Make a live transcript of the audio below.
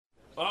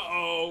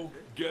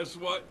Guess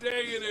what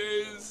day it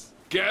is?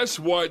 Guess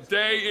what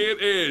day it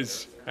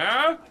is?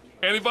 Huh?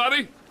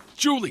 Anybody?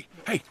 Julie,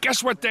 hey,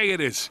 guess what day it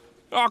is?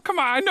 Oh, come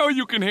on, I know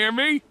you can hear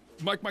me.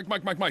 Mike.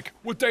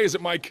 What day is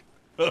it, Mike?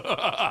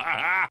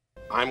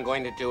 I'm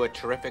going to do a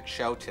terrific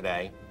show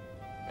today,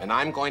 and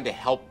I'm going to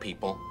help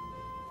people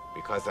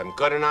because I'm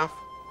good enough,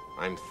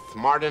 I'm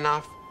smart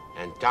enough,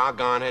 and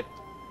doggone it,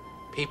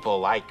 people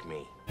like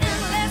me.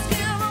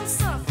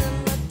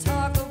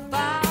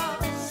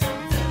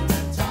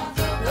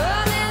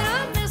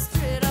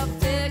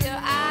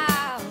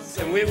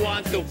 And we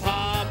want to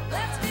pop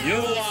you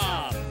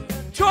up.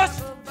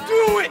 Just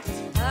do it! Do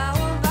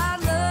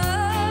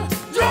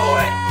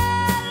it!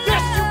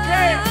 Yes, you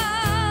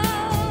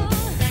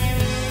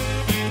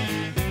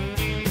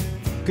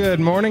can! Good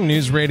morning,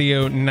 News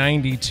Radio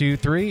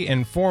 92.3,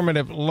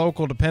 informative,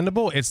 local,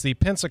 dependable. It's the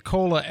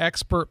Pensacola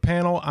Expert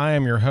Panel. I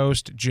am your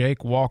host,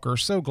 Jake Walker.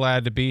 So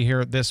glad to be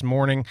here this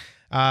morning.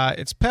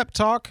 It's PEP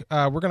Talk.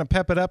 We're going to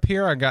pep it up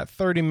here. I got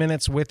 30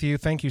 minutes with you.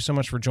 Thank you so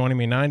much for joining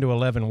me 9 to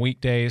 11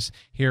 weekdays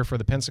here for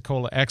the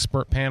Pensacola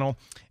Expert Panel.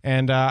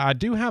 And I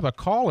do have a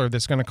caller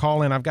that's going to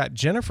call in. I've got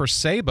Jennifer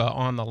Saba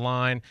on the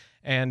line,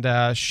 and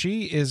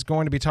she is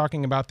going to be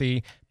talking about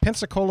the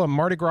Pensacola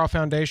Mardi Gras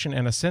Foundation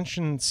and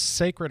Ascension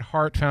Sacred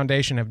Heart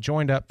Foundation have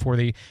joined up for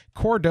the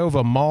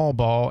Cordova Mall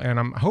Ball, and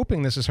I'm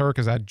hoping this is her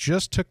because I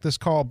just took this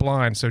call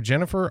blind. So,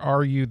 Jennifer,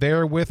 are you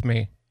there with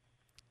me?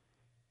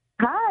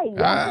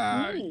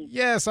 Hi.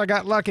 Yes, I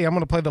got lucky. I'm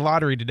going to play the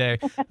lottery today.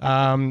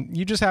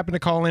 You just happened to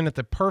call in at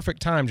the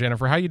perfect time,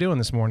 Jennifer. How you doing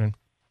this morning?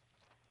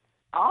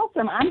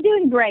 Awesome. I'm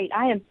doing great.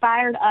 I am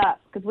fired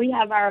up because we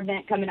have our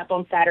event coming up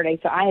on Saturday,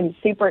 so I am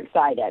super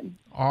excited.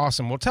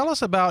 Awesome. Well, tell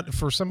us about,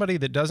 for somebody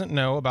that doesn't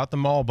know about the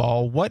Mall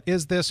Ball, what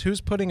is this,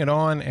 who's putting it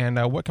on,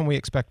 and what can we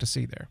expect to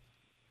see there?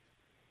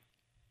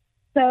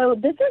 So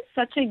this is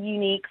such a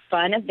unique,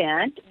 fun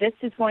event. This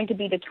is going to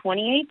be the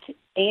 28th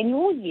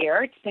annual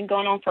year. It's been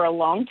going on for a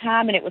long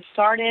time, and it was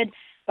started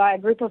by a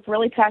group of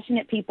really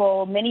passionate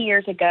people many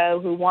years ago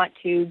who want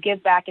to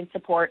give back and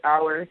support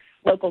our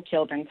local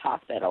children's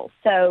hospital.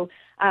 So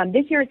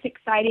this year it's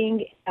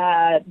exciting.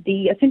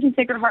 The Ascension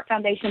Sacred Heart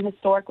Foundation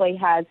historically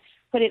has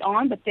put it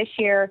on, but this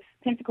year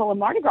Pensacola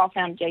Mardi Gras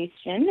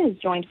Foundation has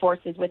joined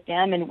forces with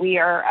them, and we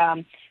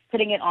are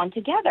putting it on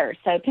together.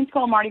 So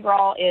Pensacola Mardi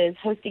Gras is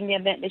hosting the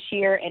event this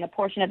year, and a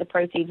portion of the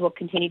proceeds will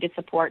continue to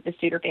support the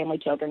Studer Family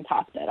Children's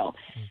Hospital.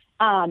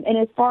 And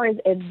as far as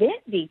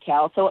event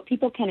details, so what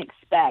people can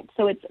expect,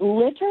 so it's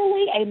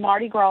literally a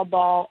Mardi Gras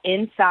ball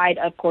inside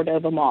of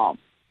Cordova Mall,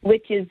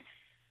 which is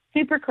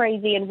super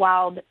crazy and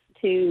wild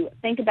to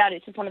think about.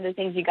 It's just one of those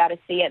things you got to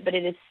see it, but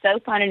it is so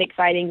fun and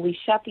exciting. We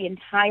shut the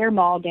entire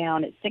mall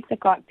down at 6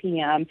 o'clock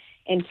p.m.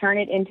 and turn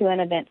it into an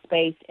event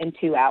space in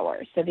 2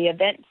 hours. So the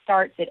event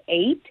starts at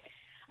 8.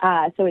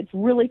 So it's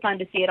really fun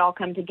to see it all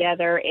come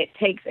together. It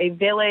takes a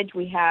village.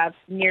 We have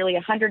nearly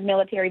 100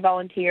 military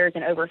volunteers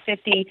and over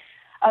 50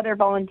 other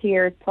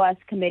volunteers, plus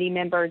committee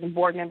members and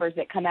board members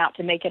that come out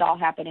to make it all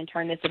happen and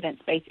turn this event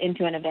space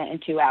into an event in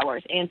 2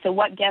 hours. And so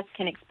what guests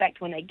can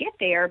expect when they get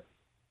there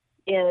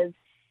is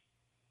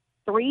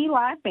 3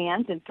 live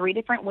bands in 3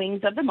 different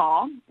wings of the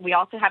mall. We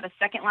also have a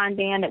second line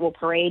band that will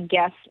parade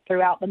guests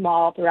throughout the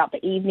mall throughout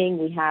the evening.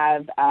 We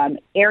have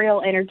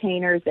aerial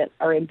entertainers that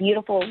are in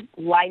beautiful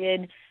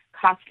lighted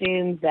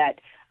costumes that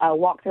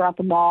walk throughout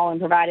the mall and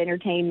provide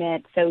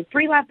entertainment. So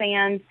 3 live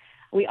bands.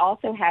 We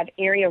also have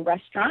area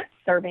restaurants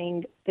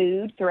serving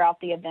food throughout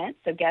the event,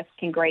 so guests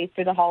can graze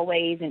through the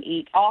hallways and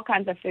eat all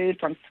kinds of food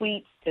from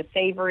sweets to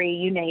savory,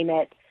 you name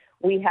it.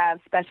 We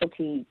have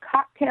specialty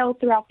cocktails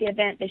throughout the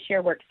event. This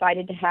year we're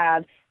excited to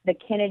have the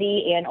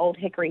Kennedy and Old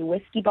Hickory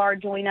Whiskey Bar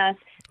join us.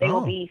 They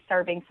will be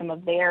serving some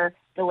of their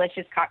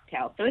delicious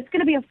cocktails. So it's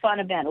going to be a fun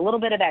event, a little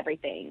bit of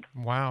everything.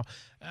 Wow.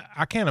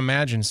 I can't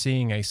imagine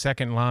seeing a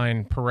second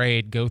line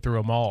parade go through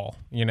a mall.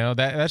 You know,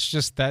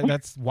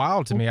 that's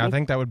wild to me. I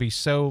think that would be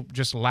so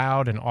just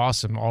loud and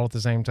awesome all at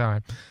the same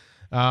time.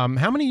 How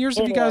many years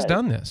have you guys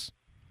done this?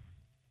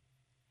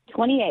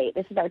 28.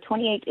 This is our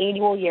 28th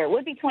annual year. It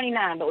would be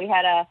 29, but we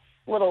had a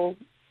little,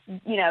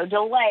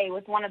 delay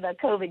with one of the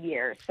COVID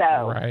years. So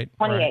right,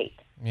 28. Right.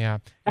 Yeah.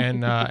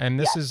 And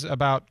this is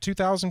about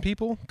 2,000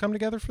 people come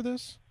together for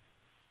this?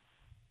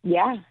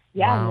 Yeah,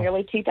 Wow.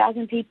 Nearly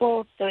 2,000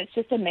 people. So it's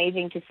just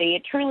amazing to see.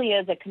 It truly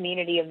is a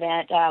community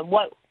event.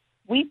 What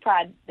we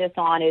pride this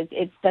on is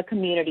it's the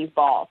community's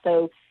ball.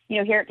 So,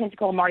 here at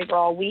Pensacola Mardi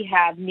Gras, we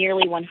have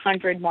nearly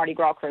 100 Mardi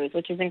Gras crews,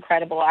 which is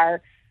incredible.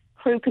 Our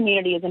crew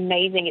community is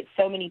amazing. It's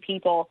so many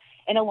people,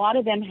 and a lot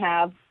of them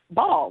have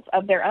balls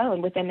of their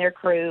own within their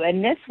crew.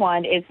 And this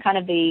one is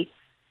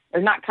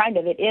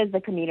it is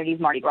the community's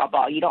Mardi Gras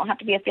ball. You don't have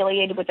to be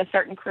affiliated with a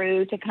certain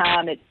crew to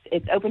come.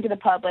 It's open to the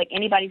public.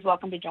 Anybody's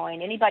welcome to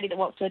join. Anybody that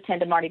wants to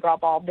attend a Mardi Gras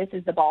ball, this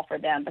is the ball for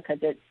them because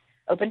it's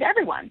open to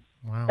everyone.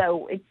 Wow.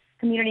 So it's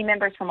community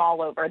members from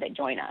all over that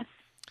join us.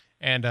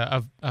 And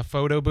a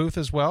photo booth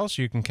as well,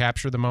 so you can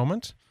capture the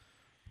moment.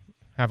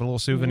 have a little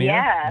souvenir.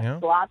 Yes, Yeah.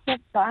 lots of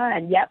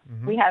fun. Yep,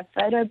 we have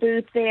photo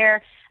booths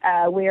there.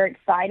 We're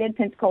excited.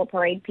 Pensacola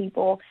Parade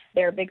people,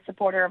 they're a big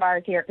supporter of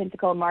ours here at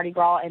Pensacola Mardi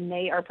Gras, and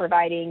they are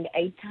providing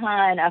a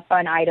ton of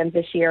fun items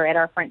this year at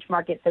our French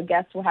market. So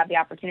guests will have the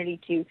opportunity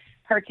to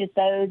purchase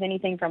those,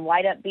 anything from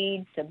light-up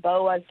beads to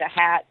boas to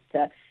hats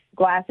to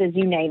glasses,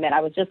 you name it.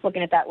 I was just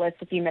looking at that list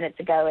a few minutes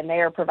ago, and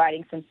they are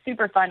providing some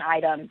super fun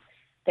items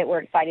that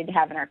we're excited to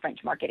have in our French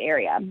market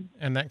area.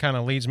 And that kind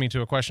of leads me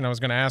to a question I was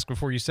going to ask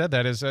before you said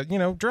that is,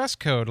 dress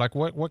code. Like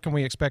what can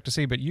we expect to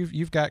see? But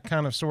you've got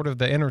kind of sort of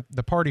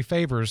the party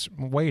favors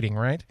waiting,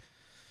 right?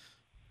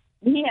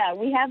 Yeah,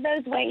 we have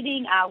those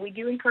waiting. We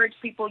do encourage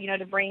people,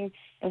 to bring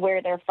and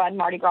wear their fun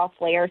Mardi Gras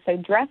flair. So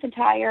dress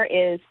attire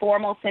is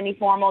formal,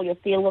 semi-formal. You'll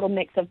see a little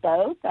mix of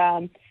both.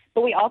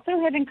 But we also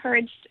have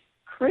encouraged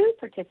crew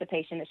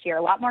participation this year,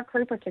 a lot more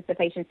crew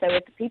participation. So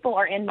if people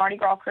are in Mardi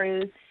Gras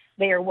crews,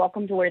 they are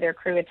welcome to wear their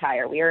crew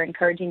attire. We are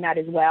encouraging that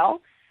as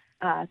well.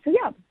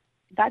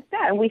 That's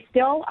that. And we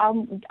still,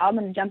 I'm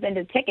going to jump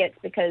into tickets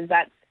because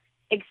that's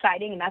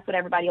exciting and that's what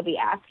everybody will be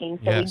asking.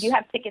 So Yes. we do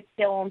have tickets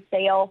still on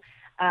sale.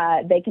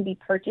 They can be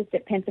purchased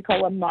at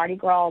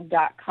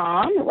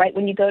PensacolaMardiGras.com. Right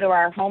when you go to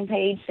our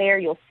homepage there,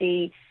 you'll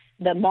see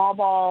the mall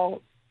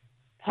ball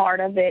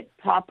part of it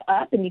pop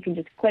up, and you can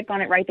just click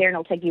on it right there, and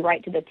it'll take you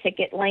right to the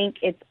ticket link.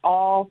 It's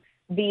all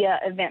via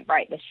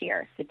Eventbrite this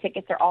year. The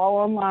tickets are all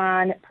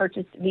online,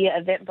 purchased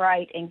via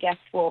Eventbrite, and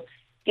guests will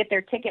get their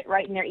ticket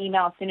right in their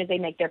email as soon as they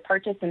make their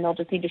purchase, and they'll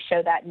just need to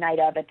show that night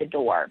of at the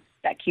door,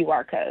 that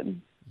QR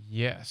code.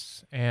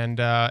 Yes, and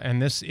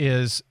this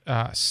is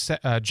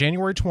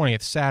January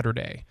 20th,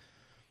 Saturday,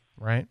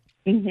 right?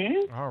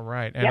 Mm-hmm. All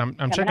right, and Yep,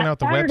 I'm checking coming out up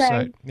the Saturday.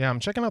 website. Yeah, I'm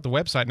checking out the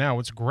website now.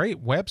 It's a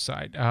great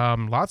website.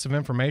 Lots of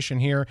information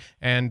here,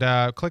 and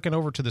clicking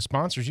over to the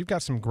sponsors. You've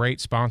got some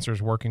great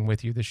sponsors working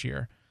with you this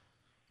year.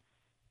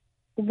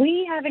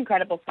 We have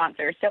incredible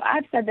sponsors. So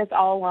I've said this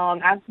all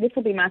along. This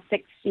will be my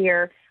 6th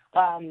year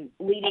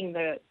leading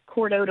the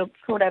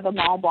Cordova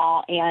Mall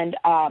Ball, and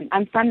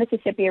I'm from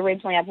Mississippi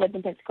originally. I've lived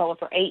in Pensacola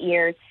for 8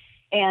 years,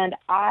 and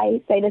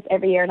I say this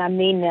every year, and I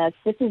mean this.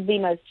 This is the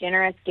most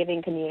generous,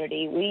 giving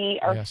community. We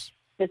are Yes.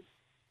 just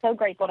so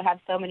grateful to have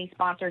so many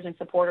sponsors and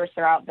supporters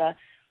throughout the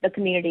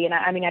community, and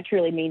I mean, I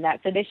truly mean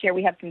that. So this year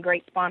we have some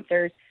great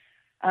sponsors.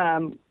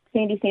 Sandy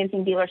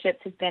Sansing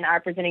Dealerships has been our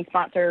presenting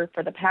sponsor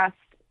for the past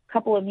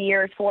couple of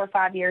years, 4 or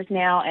 5 years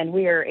now, and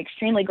we are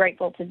extremely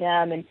grateful to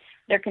them and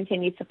their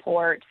continued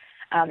support.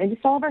 And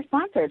just all of our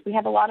sponsors. We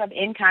have a lot of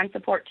in-kind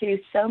support, too.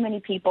 So many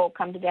people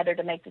come together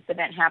to make this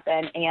event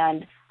happen,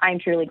 and I'm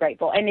truly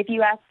grateful. And if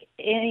you ask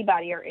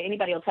anybody, or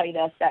anybody will tell you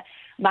this, that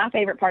my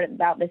favorite part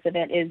about this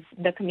event is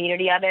the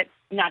community of it,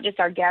 not just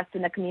our guests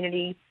in the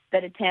community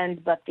that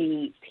attend, but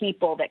the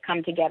people that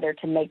come together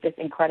to make this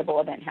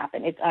incredible event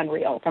happen. It's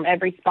unreal. From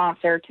every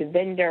sponsor to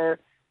vendor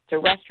to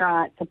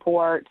restaurant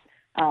support,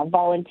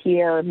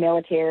 volunteer,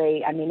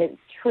 military. I mean, it's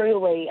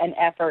truly an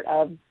effort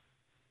of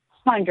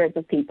hundreds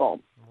of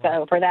people.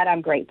 So for that,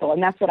 I'm grateful.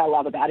 And that's what I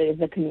love about it, is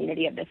the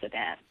community of this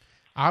event.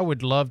 I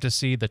would love to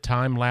see the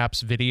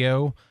time-lapse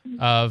video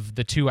of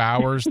the 2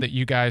 hours that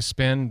you guys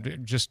spend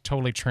just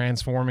totally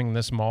transforming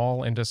this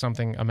mall into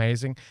something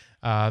amazing.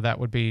 That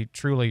would be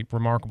truly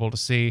remarkable to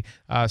see.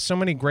 So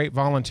many great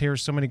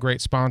volunteers, so many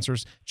great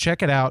sponsors.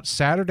 Check it out,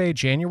 Saturday,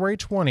 January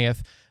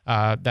 20th.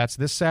 That's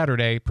this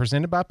Saturday,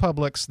 presented by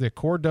Publix, the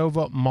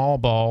Cordova Mall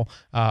Ball.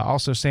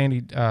 Also,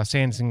 Sandy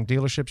Sansing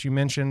Dealerships, you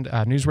mentioned.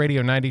 News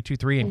Radio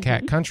 92.3 and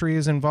Cat Country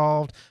is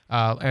involved.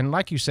 And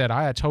like you said,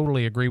 I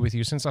totally agree with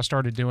you. Since I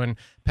started doing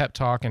PEP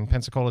Talk and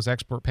Pensacola's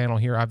expert panel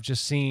here, I've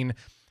just seen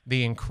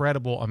the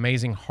incredible,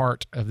 amazing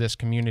heart of this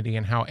community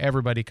and how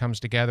everybody comes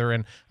together.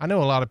 And I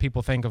know a lot of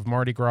people think of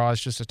Mardi Gras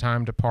as just a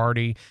time to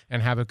party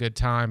and have a good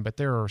time, but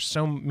there are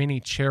so many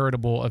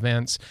charitable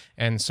events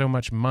and so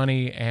much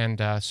money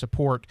and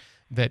support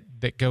that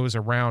goes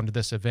around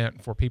this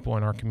event for people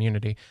in our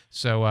community.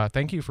 So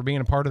thank you for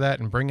being a part of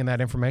that and bringing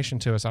that information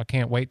to us. I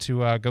can't wait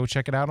to go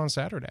check it out on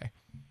Saturday.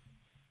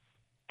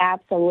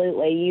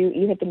 Absolutely.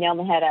 You hit the nail on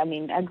the head. I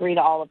mean, I agree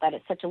to all of that.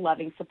 It's such a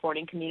loving,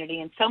 supporting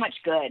community and so much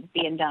good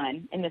being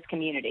done in this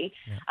community.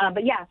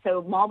 Yeah.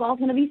 So Mall Ball is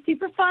going to be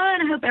super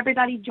fun. I hope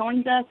everybody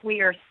joins us.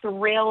 We are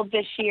thrilled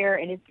this year,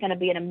 and it's going to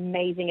be an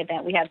amazing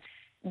event. We have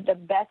the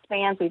best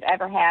bands we've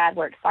ever had.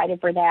 We're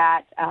excited for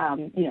that.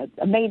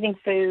 Amazing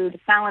food,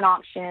 silent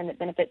auction that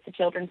benefits the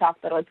Children's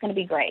Hospital. It's going to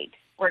be great.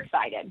 We're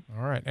excited.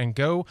 All right. And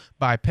go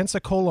by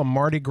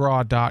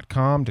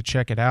PensacolaMardiGras.com to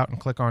check it out and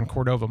click on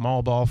Cordova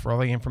Mall Ball for all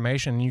the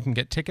information. You can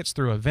get tickets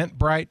through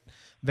Eventbrite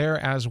there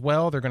as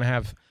well. They're going to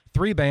have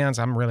 3 bands.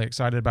 I'm really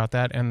excited about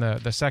that. And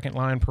the second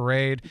line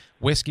parade,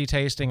 whiskey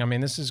tasting. I mean,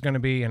 this is going to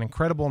be an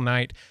incredible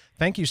night.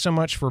 Thank you so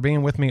much for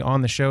being with me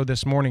on the show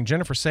this morning.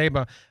 Jennifer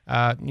Saba,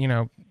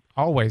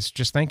 always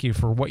just thank you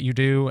for what you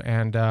do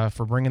and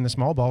for bringing this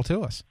mall ball to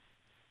us.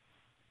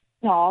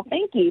 Oh,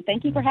 thank you.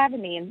 Thank you for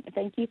having me, and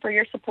thank you for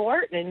your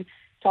support and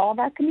to all of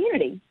our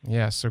community.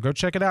 Yeah, so go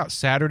check it out.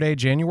 Saturday,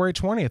 January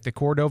 20th, the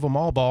Cordova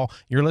Mall Ball.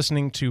 You're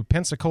listening to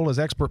Pensacola's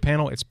expert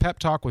panel. It's Pep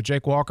Talk with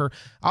Jake Walker.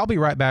 I'll be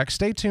right back.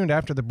 Stay tuned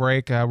after the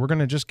break. We're going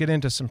to just get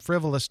into some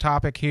frivolous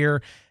topic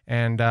here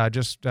and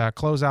just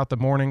close out the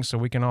morning so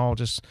we can all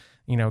just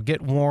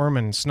get warm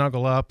and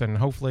snuggle up, and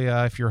hopefully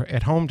if you're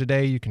at home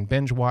today, you can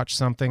binge watch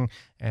something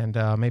and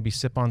maybe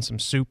sip on some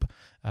soup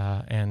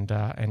and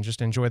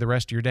just enjoy the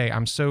rest of your day.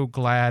 I'm so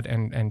glad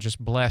and just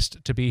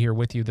blessed to be here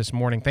with you this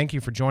morning. Thank you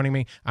for joining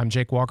me. I'm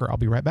Jake Walker. I'll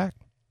be right back.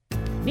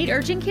 Need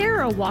urgent care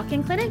or a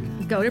walk-in clinic?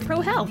 Go to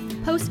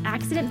ProHealth.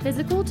 Post-accident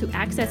physical to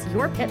access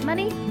your PEP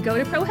money? Go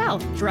to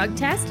ProHealth. Drug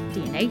test,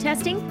 DNA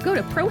testing? Go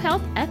to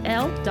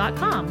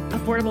ProHealthFL.com.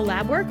 Affordable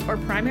lab work or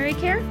primary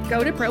care?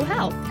 Go to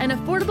ProHealth. An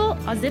affordable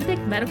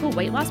Ozempic medical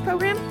weight loss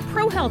program?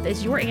 ProHealth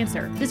is your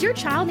answer. Does your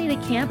child need a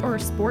camp or a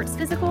sports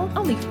physical?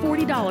 Only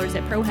 $40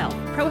 at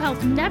ProHealth.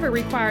 ProHealth never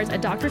requires a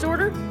doctor's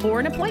order or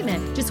an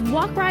appointment. Just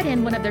walk right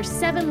in one of their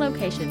 7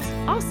 locations.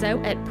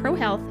 Also at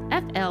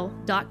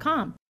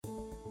ProHealthFL.com.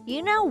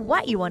 You know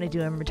what you want to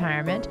do in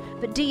retirement,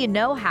 but do you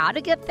know how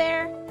to get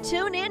there?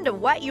 Tune in to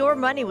What Your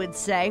Money Would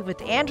Say with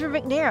Andrew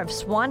McNair of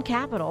Swan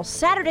Capital,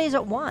 Saturdays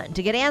at 1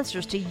 to get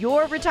answers to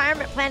your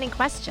retirement planning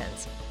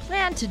questions.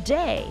 Plan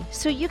today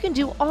so you can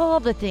do all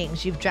the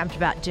things you've dreamt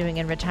about doing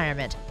in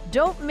retirement.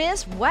 Don't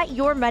miss What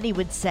Your Money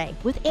Would Say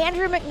with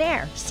Andrew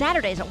McNair,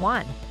 Saturdays at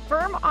 1.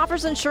 Firm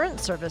offers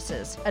insurance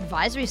services.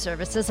 Advisory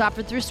services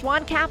offered through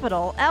Swan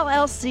Capital,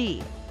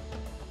 LLC.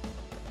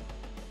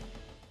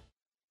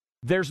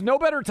 There's no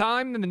better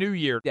time than the new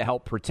year to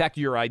help protect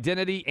your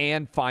identity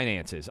and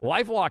finances.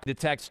 LifeLock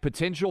detects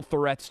potential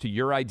threats to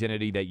your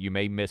identity that you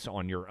may miss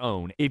on your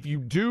own. If you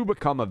do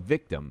become a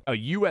victim, a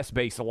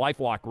U.S.-based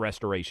LifeLock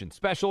restoration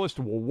specialist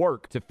will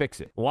work to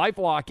fix it.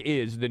 LifeLock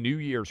is the New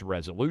Year's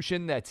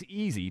resolution that's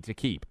easy to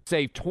keep.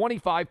 Save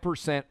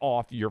 25%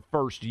 off your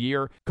first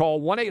year. Call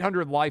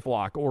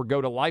 1-800-LifeLock or go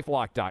to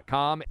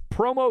lifelock.com.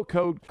 Promo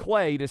code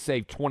CLAY to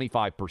save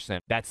 25%.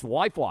 That's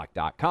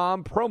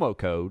lifelock.com, promo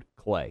code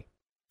CLAY.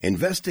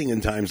 Investing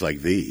in times like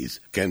these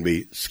can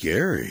be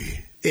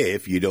scary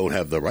if you don't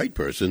have the right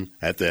person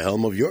at the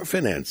helm of your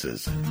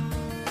finances.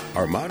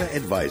 Armada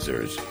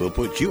Advisors will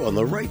put you on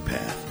the right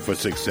path for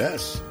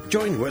success.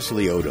 Join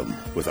Wesley Odom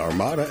with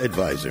Armada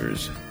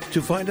Advisors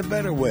to find a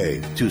better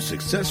way to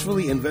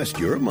successfully invest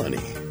your money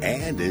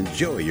and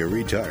enjoy your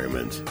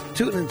retirement.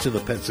 Tune into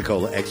the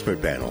Pensacola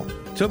Expert Panel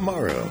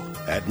tomorrow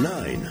at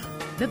 9.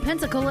 The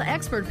Pensacola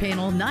Expert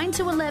Panel, 9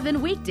 to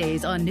 11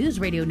 weekdays on News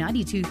Radio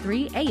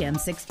 92.3 AM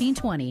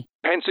 1620.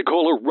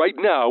 Pensacola right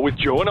now with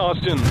Joe and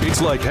Austin.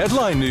 It's like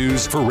headline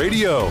news for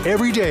radio.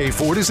 Every day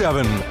 4 to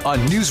 7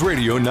 on News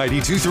Radio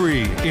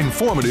 92.3.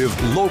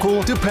 Informative,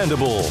 local,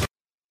 dependable.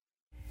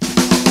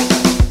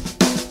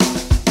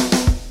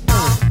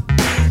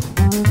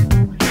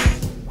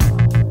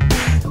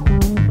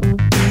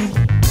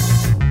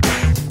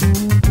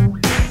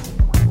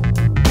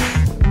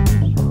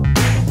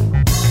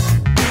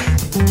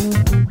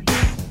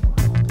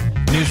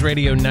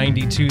 Radio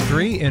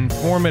 92.3,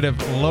 informative,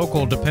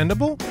 local,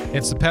 dependable.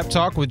 It's the Pep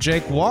Talk with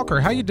Jake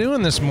Walker. How you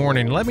doing this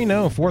morning? Let me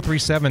know,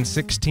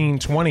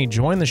 437-1620.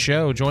 Join the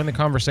show. Join the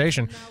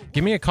conversation.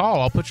 Give me a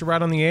call. I'll put you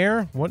right on the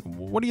air.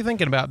 What are you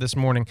thinking about this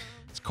morning?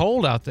 It's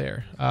cold out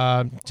there.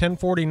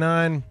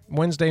 10:49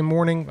 Wednesday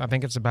morning. I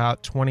think it's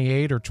about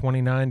 28 or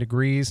 29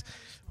 degrees.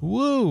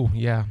 Woo!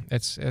 Yeah,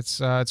 it's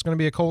going to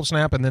be a cold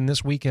snap, and then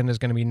this weekend is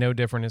going to be no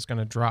different. It's going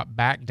to drop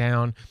back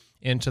down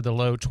into the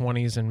low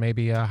 20s and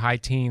maybe high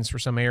teens for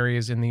some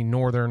areas in the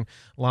northern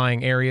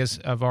lying areas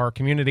of our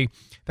community.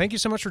 Thank you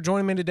so much for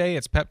joining me today.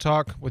 It's Pep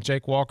Talk with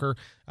Jake Walker.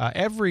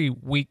 Every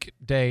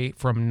weekday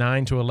from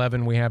 9 to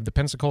 11, we have the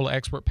Pensacola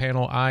Expert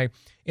Panel. I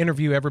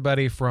interview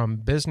everybody from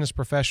business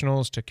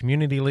professionals to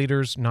community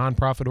leaders,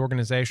 nonprofit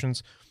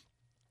organizations.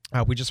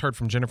 We just heard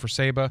from Jennifer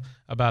Saba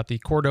about the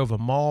Cordova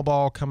Mall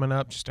Ball coming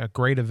up, just a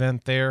great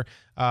event there.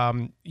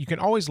 You can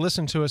always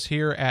listen to us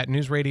here at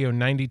News Radio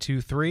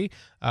 92.3,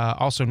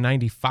 also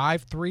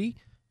 95.3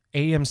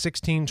 AM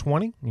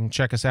 1620. You can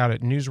check us out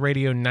at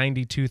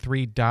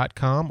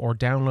newsradio923.com or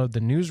download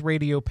the News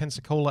Radio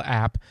Pensacola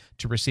app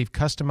to receive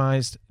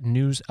customized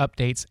news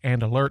updates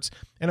and alerts.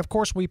 And of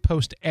course, we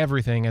post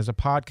everything as a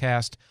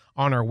podcast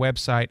on our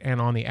website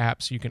and on the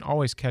app, so you can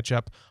always catch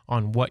up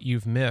on what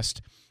you've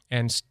missed.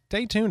 And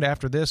stay tuned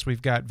after this.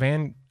 We've got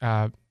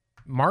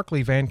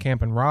Markley, Van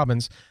Camp, and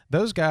Robbins.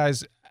 Those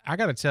guys, I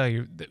got to tell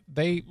you,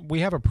 we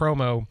have a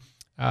promo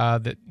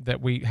that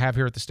we have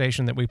here at the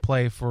station that we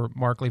play for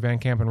Markley, Van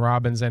Camp, and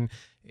Robbins. And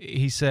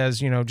he says,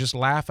 just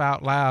laugh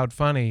out loud,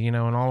 funny, and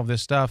all of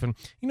this stuff. And,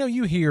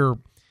 you hear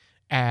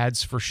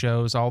ads for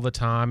shows all the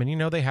time,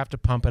 and, they have to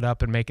pump it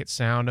up and make it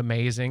sound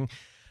amazing.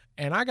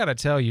 And I got to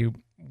tell you,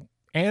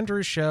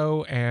 Andrew's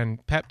show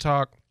and Pep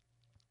Talk,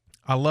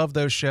 I love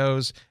those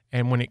shows.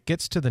 And when it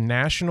gets to the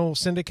national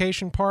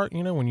syndication part,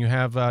 when you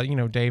have,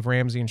 Dave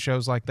Ramsey and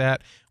shows like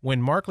that,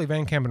 when Markley,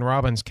 Van Camp, and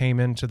Robbins came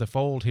into the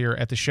fold here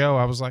at the show,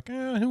 I was like,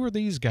 who are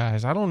these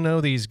guys? I don't know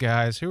these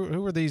guys.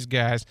 Who are these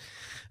guys?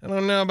 I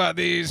don't know about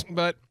these.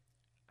 But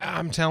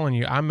I'm telling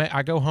you,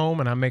 I go home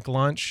and I make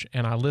lunch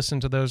and I listen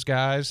to those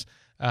guys.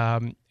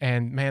 And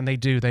man,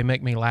 they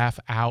make me laugh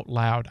out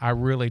loud. I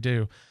really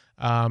do.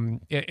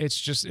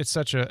 It's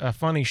such a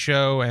funny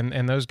show.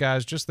 And those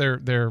guys, just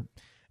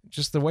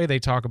just the way they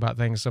talk about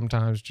things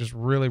sometimes just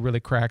really,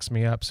 really cracks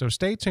me up. So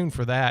stay tuned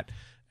for that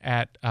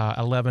at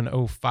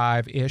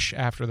 11:05-ish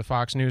after the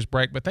Fox News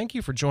break. But thank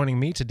you for joining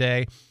me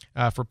today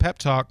for Pep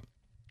Talk.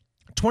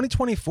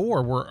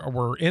 2024,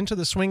 we're into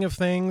the swing of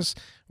things.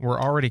 We're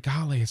already,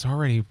 it's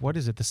already, what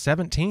is it, the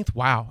 17th?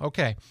 Wow.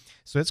 Okay.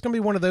 So it's going to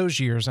be one of those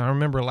years. I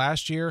remember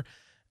last year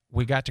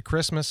we got to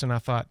Christmas and I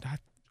thought,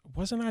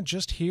 wasn't I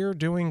just here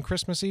doing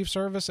Christmas Eve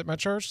service at my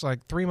church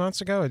like 3 months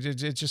ago?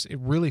 It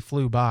really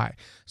flew by.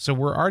 So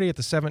we're already at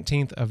the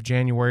 17th of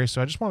January.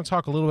 So I just want to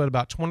talk a little bit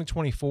about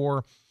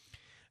 2024,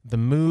 the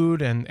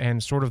mood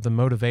and sort of the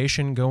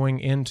motivation going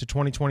into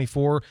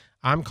 2024.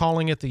 I'm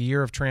calling it the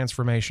year of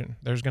transformation.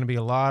 There's going to be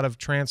a lot of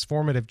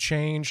transformative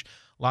change,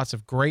 lots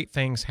of great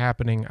things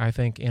happening, I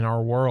think, in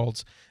our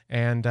worlds.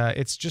 And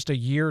it's just a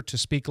year to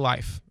speak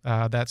life.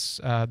 That's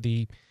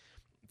the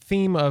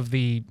theme of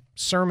the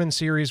sermon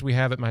series we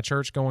have at my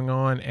church going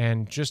on.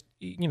 And just,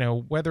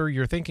 whether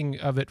you're thinking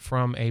of it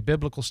from a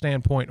biblical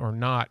standpoint or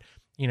not,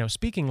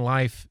 speaking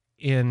life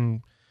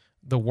in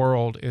the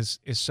world is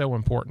so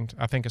important.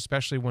 I think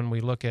especially when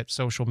we look at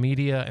social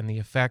media and the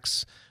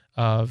effects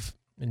of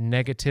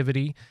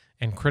negativity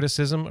and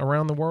criticism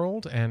around the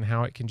world and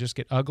how it can just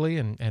get ugly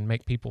and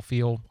make people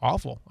feel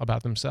awful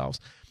about themselves.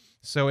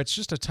 So it's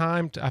just a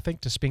time,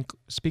 to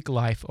speak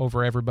life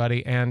over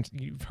everybody. And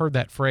you've heard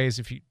that phrase,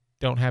 if you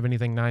don't have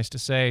anything nice to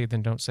say,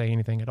 then don't say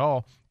anything at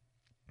all.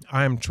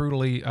 I am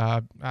truly,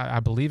 I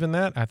believe in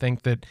that. I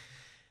think that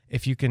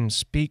if you can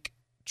speak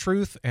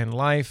truth and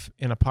life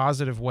in a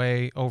positive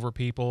way over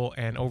people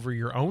and over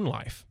your own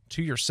life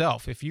to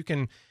yourself, if you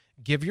can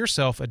give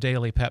yourself a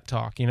daily pep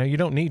talk, you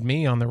don't need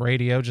me on the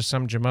radio, just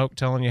some jamoke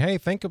telling you, hey,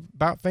 think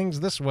about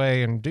things this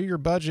way and do your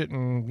budget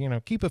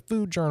and, keep a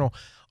food journal.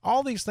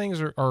 All these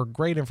things are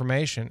great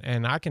information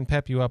and I can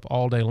pep you up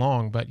all day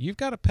long, but you've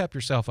got to pep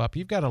yourself up.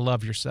 You've got to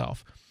love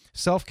yourself.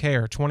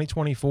 Self-care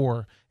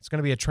 2024, it's going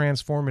to be a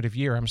transformative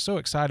year. I'm so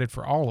excited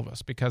for all of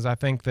us because I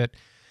think that,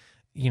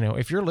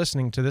 if you're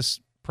listening to this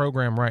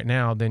program right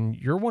now, then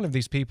you're one of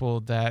these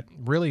people that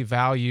really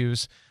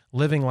values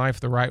living life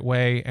the right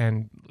way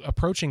and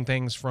approaching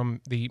things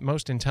from the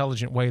most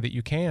intelligent way that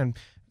you can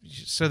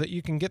so that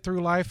you can get through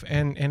life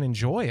and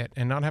enjoy it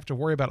and not have to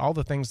worry about all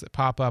the things that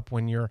pop up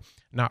when you're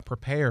not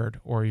prepared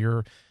or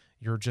you're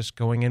just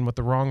going in with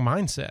the wrong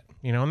mindset,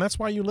 and that's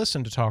why you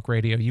listen to talk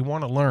radio. You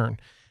want to learn.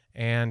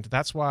 And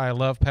that's why I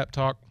love Pep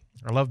Talk.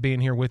 I love being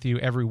here with you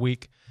every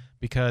week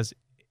because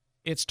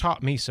it's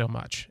taught me so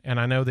much. And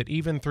I know that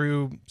even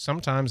through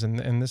sometimes,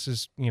 and this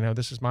is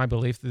my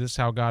belief that this is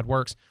how God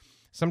works.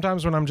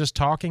 Sometimes when I'm just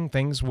talking,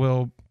 things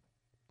will,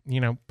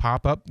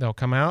 pop up, they'll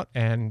come out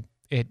and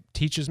it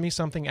teaches me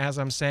something as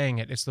I'm saying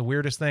it. It's the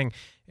weirdest thing.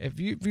 Have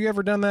you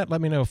ever done that?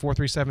 Let me know,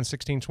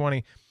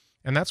 437-1620.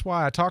 And that's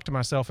why I talk to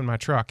myself in my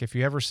truck. If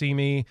you ever see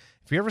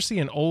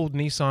an old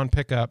Nissan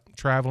pickup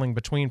traveling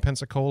between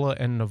Pensacola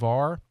and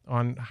Navarre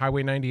on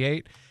Highway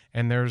 98,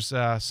 and there's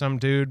some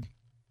dude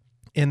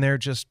in there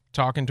just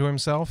talking to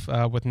himself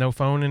with no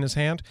phone in his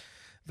hand,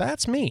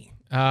 that's me.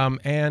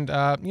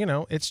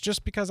 It's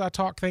just because I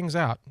talk things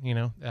out.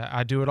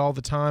 I do it all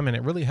the time, and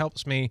it really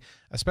helps me,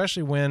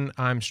 especially when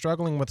I'm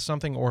struggling with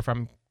something or if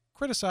I'm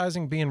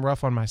criticizing, being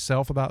rough on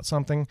myself about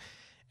something,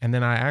 and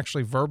then I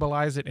actually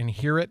verbalize it and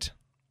hear it,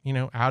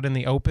 out in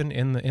the open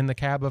in the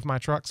cab of my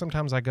truck.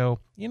 Sometimes I go,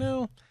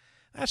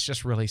 that's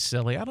just really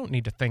silly. I don't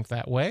need to think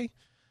that way,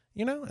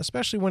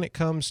 especially when it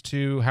comes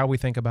to how we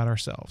think about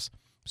ourselves.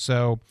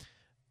 So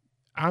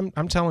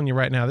I'm telling you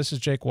right now, this is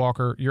Jake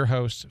Walker, your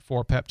host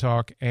for Pep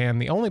Talk,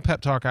 and the only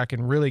pep talk I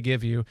can really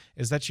give you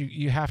is that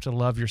you have to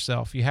love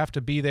yourself. You have to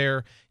be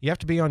there. You have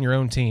to be on your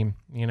own team,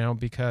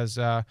 because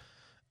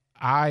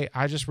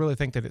I just really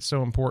think that it's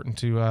so important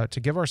to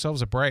give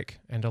ourselves a break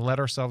and to let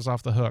ourselves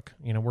off the hook.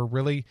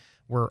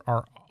 We're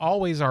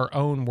always our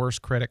own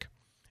worst critic.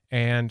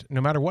 And no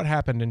matter what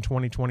happened in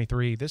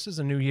 2023, this is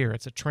a new year.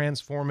 It's a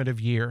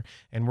transformative year,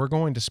 and we're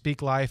going to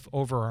speak life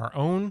over our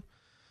own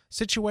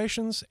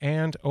situations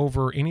and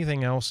over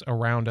anything else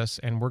around us,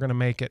 and we're going to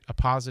make it a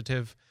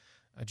positive,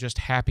 just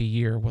happy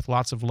year with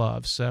lots of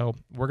love. So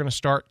we're going to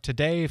start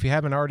today. If you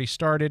haven't already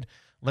started,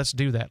 let's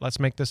do that. Let's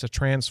make this a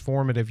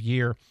transformative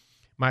year.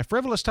 My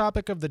frivolous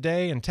topic of the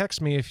day, and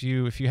text me if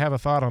you have a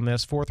thought on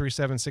this,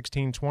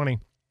 437-1620.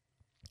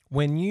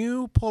 When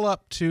you pull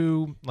up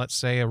to, let's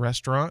say, a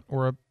restaurant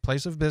or a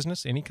place of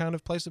business, any kind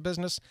of place of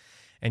business,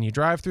 and you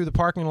drive through the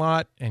parking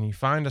lot and you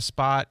find a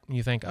spot and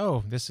you think,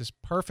 oh, this is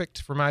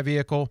perfect for my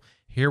vehicle.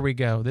 Here we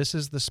go. This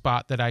is the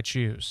spot that I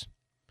choose.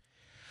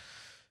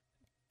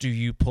 Do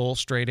you pull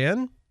straight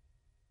in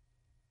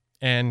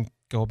and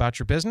go about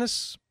your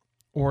business?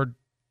 Or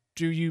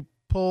do you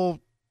pull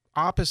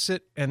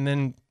opposite and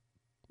then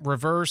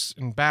reverse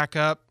and back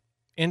up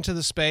into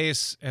the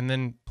space and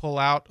then pull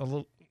out a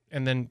little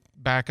and then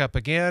back up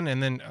again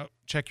and then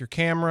check your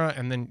camera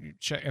and then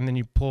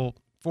you pull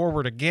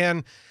forward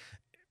again.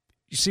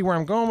 You see where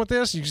I'm going with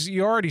this?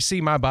 You already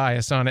see my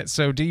bias on it.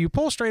 So do you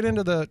pull straight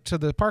into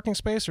the parking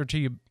space, or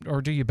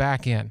do you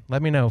back in?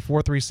 Let me know,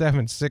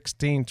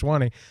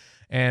 437-1620.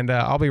 And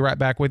I'll be right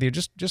back with you.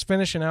 Just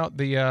finishing out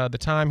the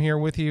time here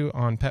with you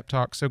on Pep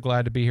Talk. So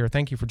glad to be here.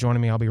 Thank you for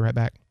joining me. I'll be right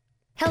back.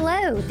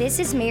 Hello, this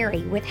is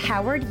Mary with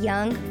Howard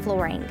Young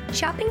Flooring.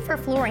 Shopping for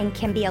flooring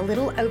can be a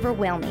little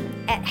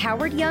overwhelming. At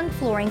Howard Young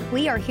Flooring,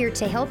 we are here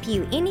to help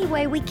you any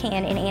way we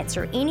can and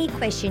answer any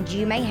questions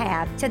you may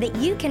have so that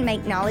you can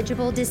make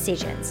knowledgeable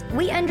decisions.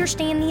 We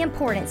understand the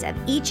importance of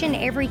each and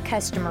every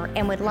customer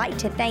and would like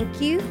to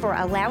thank you for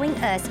allowing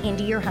us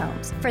into your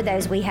homes. For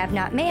those we have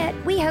not met,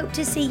 we hope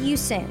to see you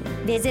soon.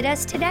 Visit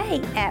us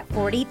today at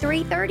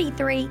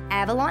 4333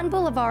 Avalon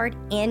Boulevard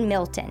in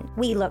Milton.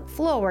 We look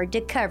forward to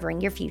covering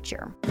your future.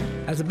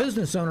 As a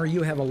business owner,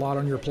 you have a lot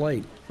on your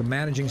plate, from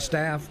managing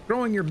staff,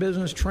 growing your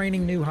business,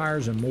 training new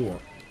hires, and more.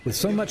 With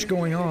so much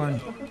going on,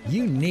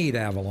 you need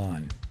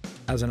Avalon.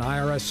 As an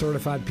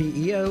IRS-certified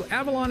PEO,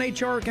 Avalon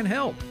HR can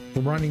help.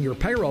 From running your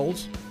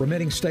payrolls,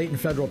 remitting state and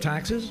federal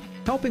taxes,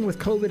 helping with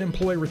COVID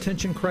employee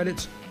retention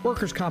credits,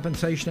 workers'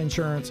 compensation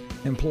insurance,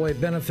 employee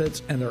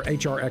benefits, and their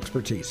HR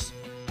expertise.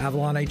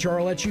 Avalon HR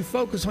lets you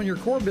focus on your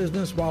core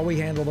business while we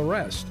handle the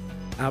rest.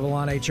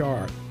 Avalon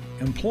HR,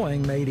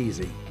 employing made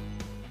easy.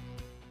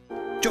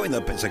 Join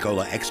the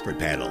Pensacola Expert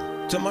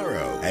Panel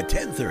tomorrow at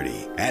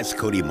 10:30. Ask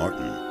Cody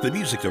Martin, the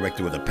music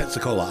director of the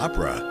Pensacola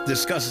Opera,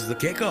 discusses the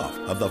kickoff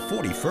of the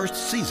 41st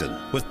season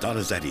with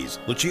Donizetti's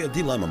Lucia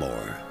di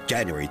Lammermoor,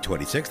 January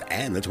 26th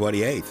and the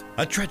 28th.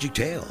 A tragic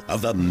tale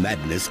of the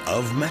madness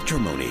of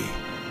matrimony.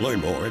 Learn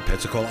more at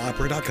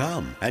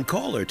PensacolaOpera.com and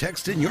call or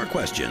text in your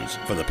questions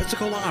for the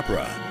Pensacola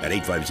Opera at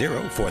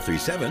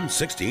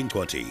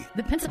 850-437-1620.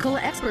 The Pensacola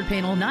Expert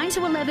Panel, 9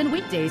 to 11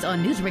 weekdays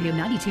on News Radio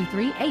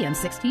 92.3 AM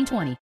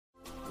 1620.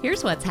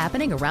 Here's what's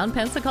happening around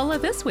Pensacola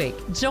this week.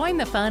 Join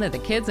the fun of the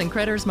Kids and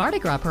Critters Mardi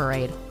Gras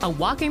Parade, a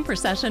walking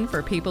procession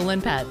for people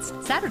and pets.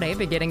 Saturday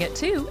beginning at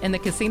 2 in the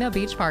Casino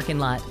Beach parking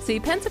lot. See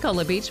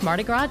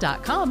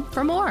PensacolaBeachMardiGras.com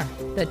for more.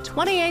 The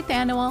 28th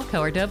annual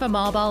Cordova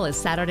Mall Ball is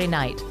Saturday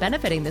night,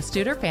 benefiting the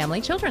Studer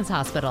Family Children's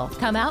Hospital.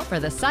 Come out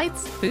for the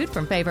sights, food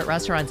from favorite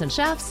restaurants and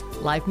chefs,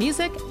 live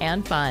music,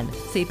 and fun.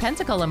 See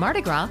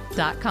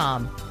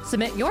PensacolaMardiGras.com.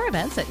 Submit your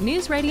events at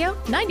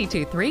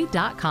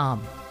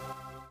NewsRadio923.com.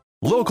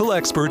 Local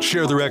experts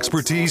share their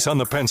expertise on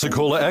the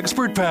Pensacola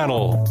Expert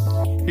Panel.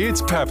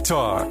 It's Pep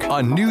Talk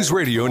on News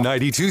Radio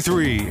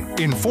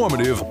 92.3.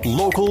 Informative,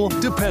 local,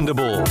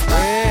 dependable.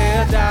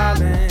 Well,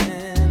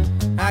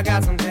 darling, I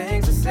got some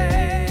things to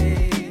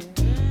say.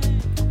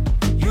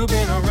 You've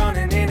been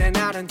running in and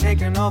out and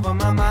taking over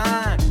my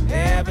mind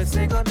every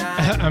single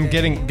night. I'm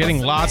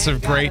getting lots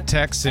of great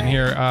texts in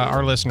here.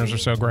 Our listeners are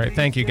so great.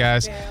 Thank you,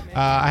 guys.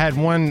 I had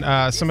one,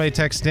 somebody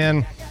text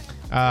in,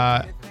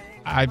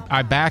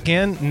 I back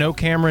in, no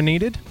camera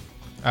needed.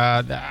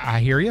 I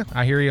hear you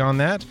on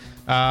that.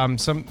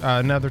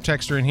 Another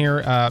texter in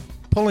here,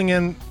 pulling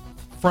in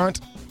front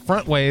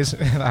ways.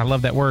 I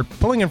love that word.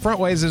 Pulling in front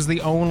ways is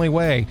the only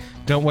way.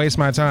 Don't waste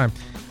my time.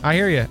 I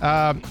hear you.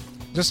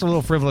 Just a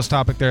little frivolous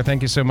topic there.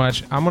 Thank you so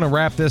much. I'm going to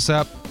wrap this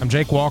up. I'm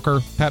Jake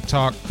Walker, Pep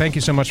Talk. Thank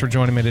you so much for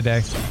joining me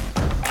today.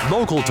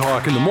 Local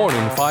Talk in the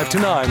morning, 5 to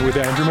 9 with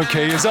Andrew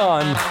McKay is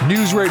on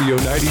News Radio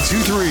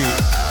 92.3.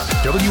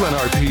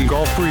 WNRP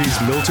Gulf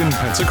Breeze, Milton,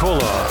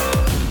 Pensacola.